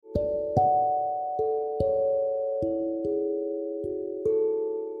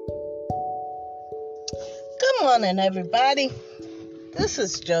morning, everybody. This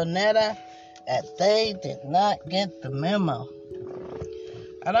is Jonetta at They Did Not Get the Memo.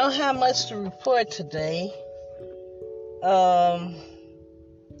 I don't have much to report today. Darn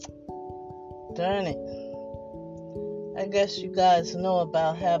it. I guess you guys know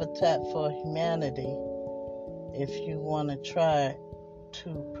about Habitat for Humanity if you want to try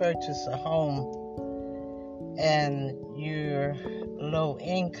to purchase a home and you're low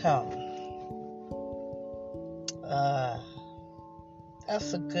income.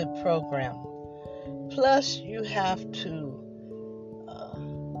 That's a good program. Plus, you have to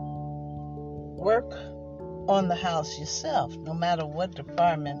work on the house yourself. No matter what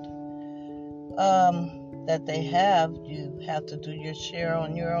department that they have, you have to do your share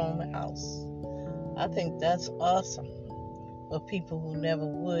on your own house. I think that's awesome for people who never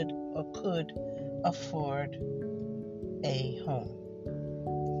would or could afford a home.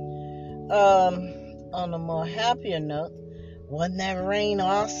 On a more happier note, wasn't that rain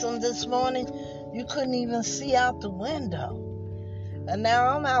awesome this morning? You couldn't even see out the window. And now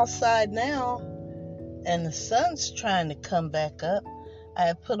I'm outside now, and the sun's trying to come back up. I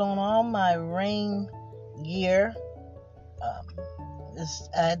have put on all my rain gear. I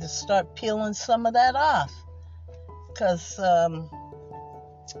had to start peeling some of that off because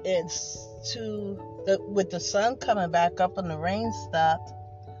with the sun coming back up and the rain stopped,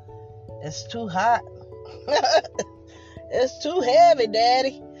 it's too hot. It's too heavy,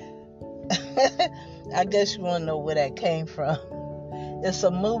 Daddy. I guess you want to know where that came from. It's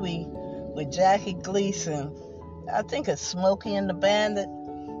a movie with Jackie Gleason. I think it's Smokey and the Bandit.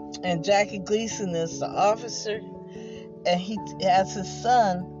 And Jackie Gleason is the officer. And he has his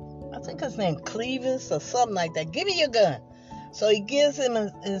son, I think his name Clevis or something like that. Give me your gun. So he gives him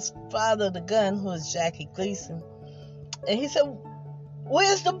his father the gun, who is Jackie Gleason. And he said,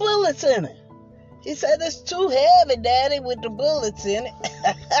 "Where's the bullets in it?" He said, "It's too heavy, Daddy, with the bullets in it."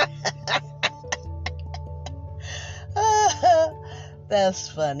 That's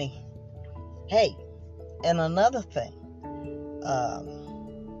funny. Hey, and another thing.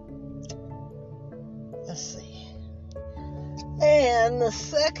 Let's see. And the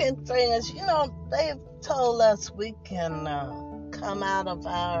second thing is, they've told us we can come out of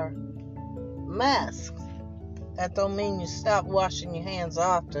our masks. That don't mean you stop washing your hands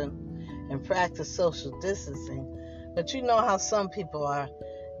often and practice social distancing. But you know how some people are.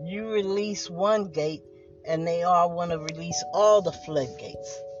 You release one gate and they all want to release all the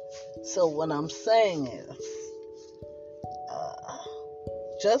floodgates. So what I'm saying is,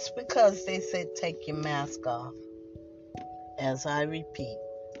 just because they say take your mask off, as I repeat,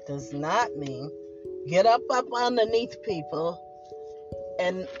 does not mean get up underneath people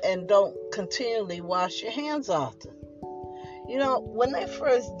and don't continually wash your hands often. When they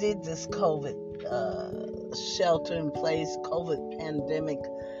first did this COVID shelter in place, COVID pandemic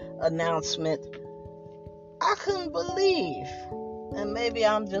announcement, I couldn't believe, and maybe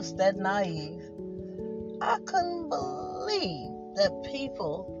I'm just that naive, I couldn't believe that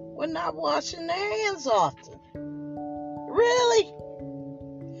people were not washing their hands often. Really?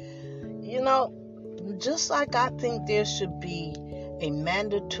 Just like I think there should be a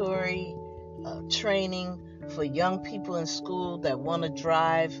mandatory training for young people in school that want to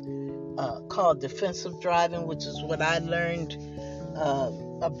drive, called defensive driving, which is what I learned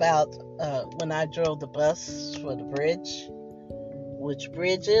about when I drove the bus for the bridge. Which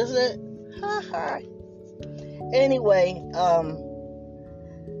bridge is it? Ha ha. Anyway,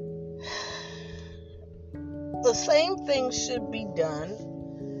 the same thing should be done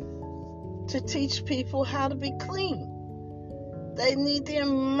to teach people how to be clean. They need to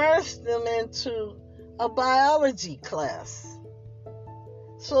immerse them into a biology class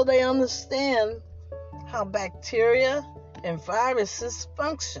so they understand how bacteria and viruses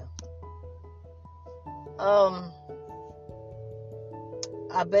function.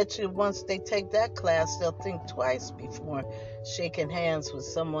 I bet you once they take that class, they'll think twice before shaking hands with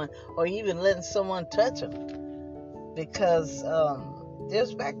someone or even letting someone touch them, because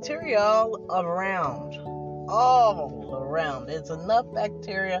there's bacteria all around. There's enough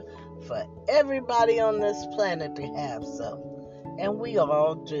bacteria for everybody on this planet to have some, and we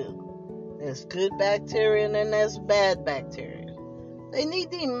all do. There's good bacteria and then there's bad bacteria. They need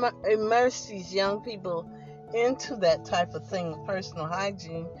to immerse these young people into that type of thing, personal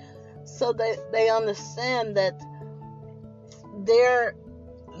hygiene, so that they understand that their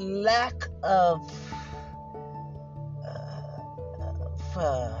lack of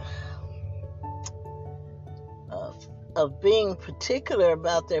being particular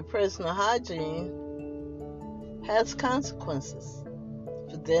about their personal hygiene has consequences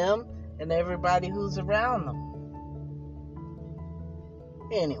for them and everybody who's around them.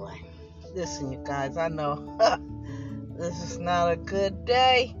 Anyway, listen, you guys, I know this is not a good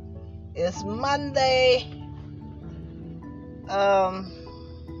day. It's Monday.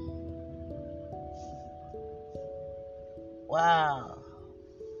 Wow.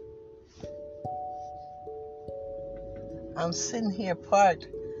 I'm sitting here parked,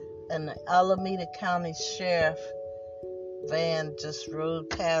 and the Alameda County Sheriff van just rode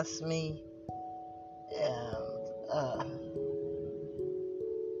past me, and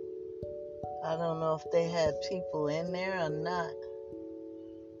I don't know if they had people in there or not.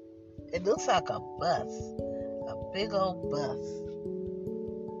 It looks like a bus, a big old bus,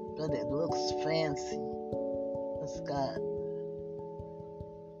 but it looks fancy. It's got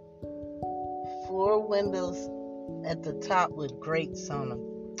 4 windows at the top with grates on them.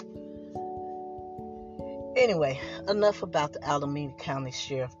 Anyway, enough about the Alameda County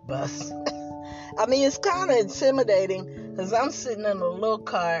Sheriff bus. I mean, it's kind of intimidating because I'm sitting in a little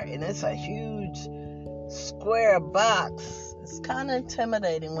car and it's a huge square box. It's kind of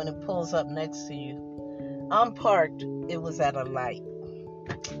intimidating when it pulls up next to you. I'm parked. It was at a light.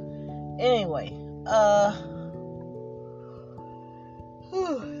 Anyway,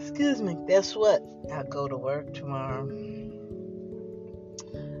 excuse me. Guess what? I go to work tomorrow.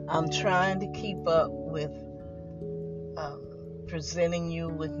 I'm trying to keep up with presenting you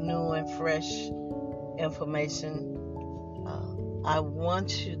with new and fresh information. I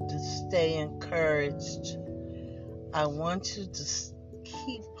want you to stay encouraged. I want you to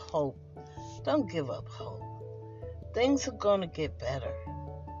keep hope. Don't give up hope. Things are going to get better.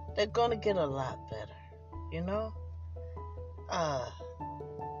 They're going to get a lot better, you know?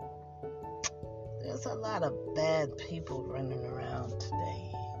 There's a lot of bad people running around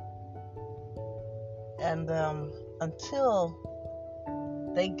today. And until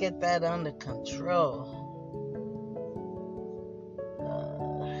they get that under control,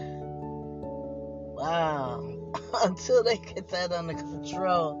 until they get that under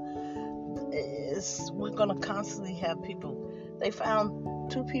control, we're going to constantly have people. They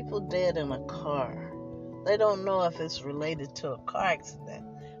found 2 people dead in a car. They don't know if it's related to a car accident.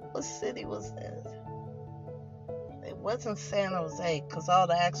 What city was this? It wasn't San Jose, because all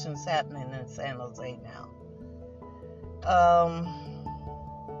the action's happening in San Jose now.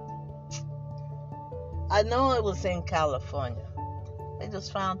 I know it was in California. They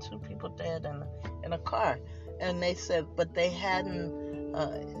just found 2 people dead in a car. And they said, but they hadn't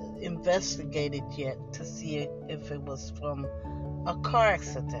investigated yet to see if it was from a car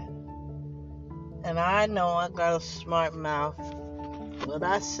accident. And I know I got a smart mouth. What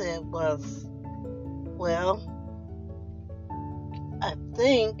I said was, well, I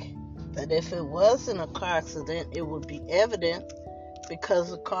think that if it wasn't a car accident, it would be evident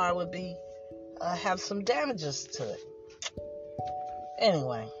because the car would be have some damages to it.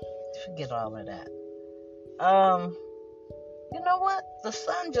 Anyway, forget all of that. You know what? The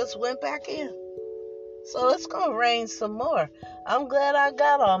sun just went back in. So it's going to rain some more. I'm glad I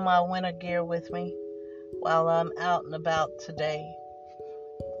got all my winter gear with me while I'm out and about today.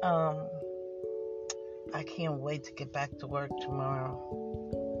 I can't wait to get back to work tomorrow.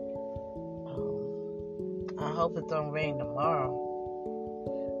 I hope it don't rain tomorrow,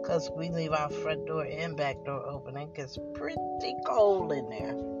 because we leave our front door and back door open. It gets pretty cold in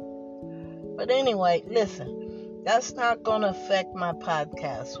there. But anyway, listen, that's not going to affect my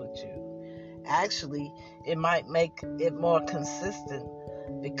podcast with you. Actually, it might make it more consistent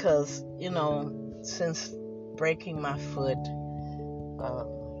because, since breaking my foot,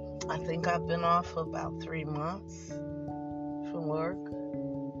 I think I've been off for about 3 months from work.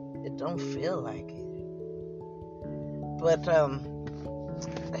 It don't feel like it. But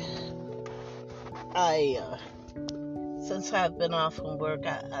since I've been off from work,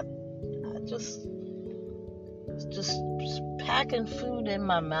 I just packing food in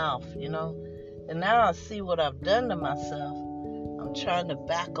my mouth, And now I see what I've done to myself. I'm trying to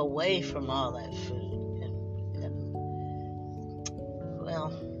back away from all that food. And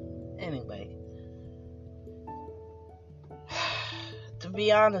well, anyway. To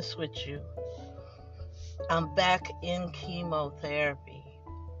be honest with you, I'm back in chemotherapy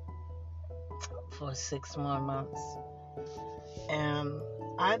for 6 more months. And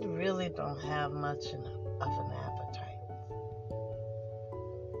I really don't have much of an appetite.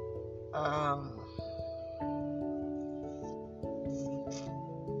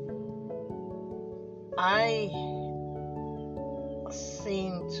 I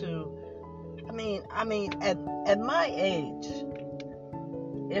seem to, at my age,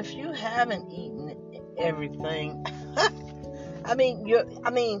 if you haven't eaten everything,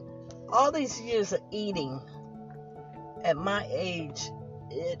 all these years of eating at my age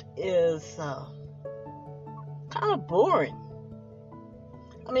it is kind of boring.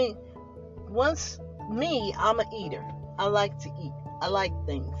 I mean, I'm an eater. I like to eat. I like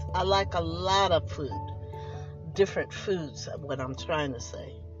things. I like a lot of food. Different foods, what I'm trying to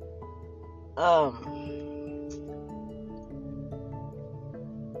say.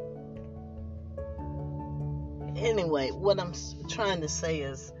 Anyway, what I'm trying to say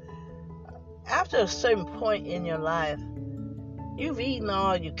is, after a certain point in your life, you've eaten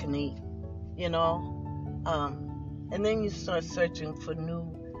all you can eat, you know, and then you start searching for new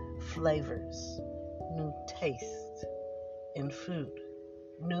flavors, new tastes in food,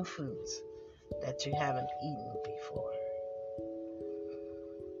 new foods that you haven't eaten before.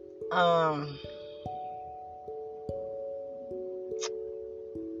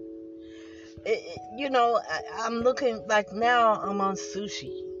 I'm looking, like, now I'm on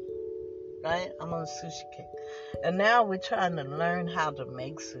sushi, right? I'm on a sushi kick. And now we're trying to learn how to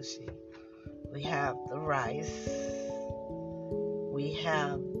make sushi. We have the rice. We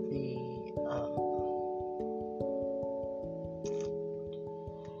have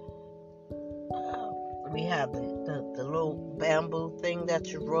the little bamboo thing that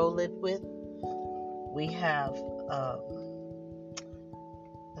you roll it with. We have,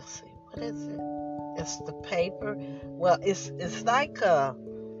 let's see, what is it? It's the paper. Well, it's like a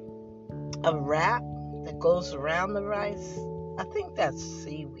wrap that goes around the rice. I think that's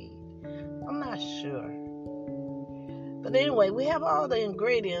seaweed. I'm not sure. But anyway, we have all the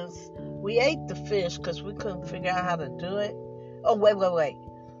ingredients. We ate the fish because we couldn't figure out how to do it. Oh, wait.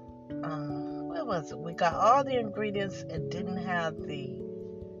 Where was it? We got all the ingredients and didn't have the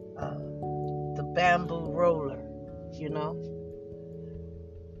bamboo roller, you know.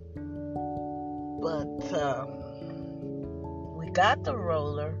 But we got the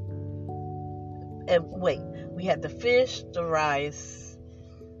roller. And wait, we had the fish, the rice,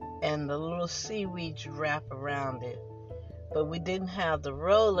 and the little seaweed you wrap around it. But we didn't have the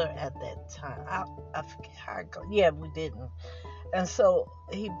roller at that time. I forget how it goes. Yeah, we didn't. And so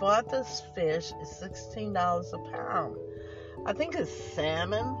he bought this fish. It's $16 a pound. I think it's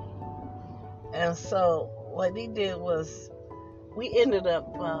salmon. And so what he did was, we ended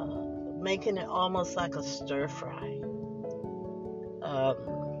up making it almost like a stir fry.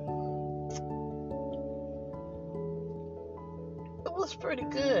 It was pretty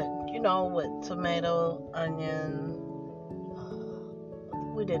good, with tomato, onion.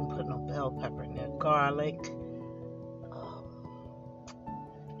 We didn't put no bell pepper in there. Garlic.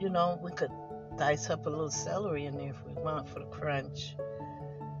 We could dice up a little celery in there if we want for the crunch.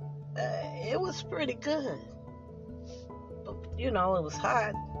 It was pretty good. But, it was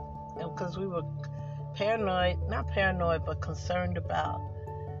hot. Because we were not paranoid, but concerned about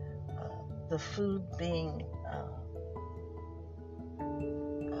the food being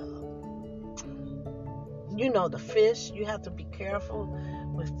the fish. You have to be careful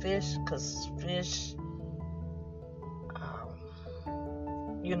with fish, because fish,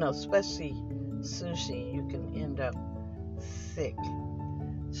 especially sushi, you can end up sick.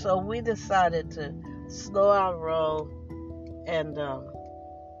 So we decided to slow our roll, and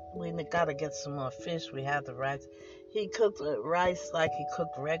we got to get some more fish. We had the rice. He cooked the rice like he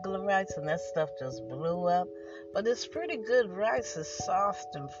cooked regular rice, and that stuff just blew up. But it's pretty good rice. It's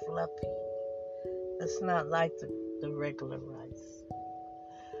soft and fluffy. It's not like the regular rice.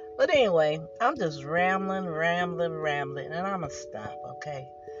 But anyway, I'm just rambling, and I'm going to stop, okay?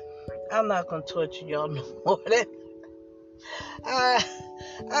 I'm not going to torture y'all no more. I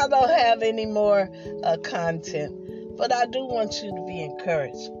don't have any more content. But I do want you to be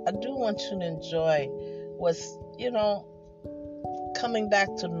encouraged. I do want you to enjoy what's, coming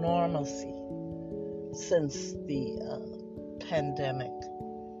back to normalcy since the pandemic.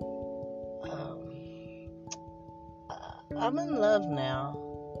 I'm in love now,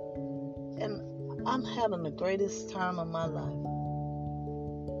 and I'm having the greatest time of my life.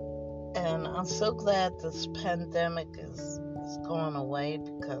 And I'm so glad this pandemic is going away,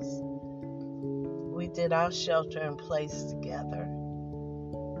 because we did our shelter in place together.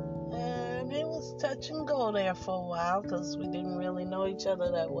 And it was touch and go there for a while, because we didn't really know each other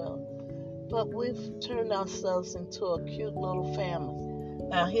that well. But we've turned ourselves into a cute little family.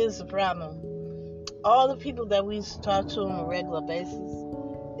 Now, here's the problem. All the people that we used to talk to on a regular basis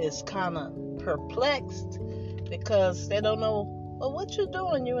is kind of perplexed, because they don't know, well, what you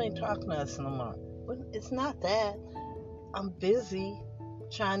doing? You ain't talking to us no more. Well, it's not that. I'm busy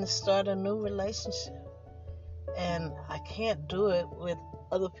trying to start a new relationship, and I can't do it with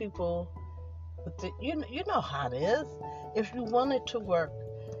other people. You know how it is. If you want it to work,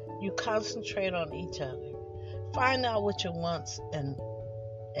 you concentrate on each other, find out what you want, and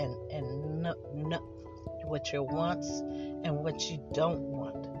and know what your wants and what you don't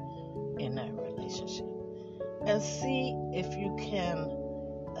want in that relationship, and see if you can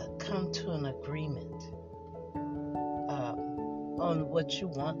come to an agreement on what you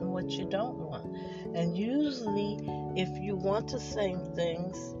want and what you don't want. And usually, if you want the same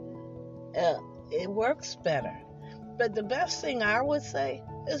things, it works better. But the best thing I would say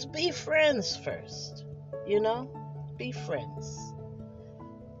is be friends first. Be friends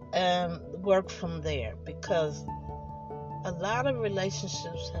and work from there, because a lot of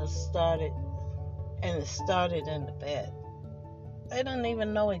relationships have started, and it started in the bed. They don't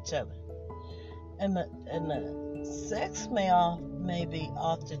even know each other, and the sex may be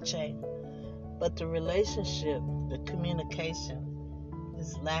off the chain, but the relationship, the communication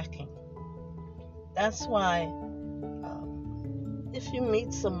is lacking. That's why if you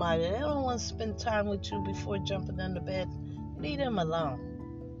meet somebody they don't want to spend time with you before jumping into bed, leave them alone,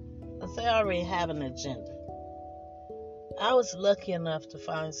 because they already have an agenda. I was lucky enough to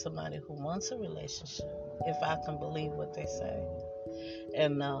find somebody who wants a relationship, if I can believe what they say.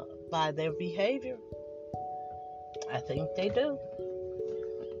 And by their behavior, I think they do.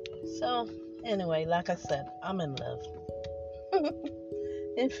 So, anyway, like I said, I'm in love.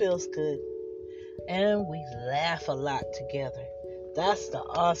 It feels good. And we laugh a lot together. That's the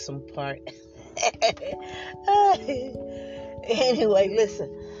awesome part. Anyway,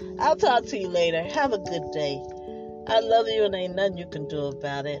 listen, I'll talk to you later. Have a good day. I love you, and ain't nothing you can do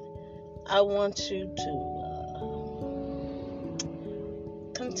about it. I want you to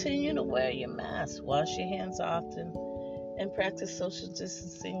continue to wear your mask, wash your hands often, and practice social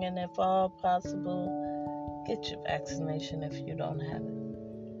distancing. And if all possible, get your vaccination if you don't have it.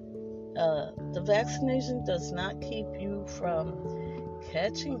 The vaccination does not keep you from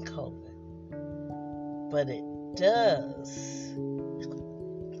catching COVID, but it does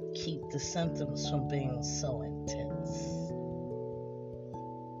keep the symptoms from being so intense.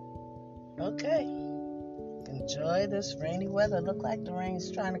 Okay. Enjoy this rainy weather. Look like the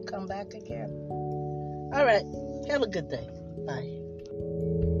rain's trying to come back again. All right. Have a good day. Bye.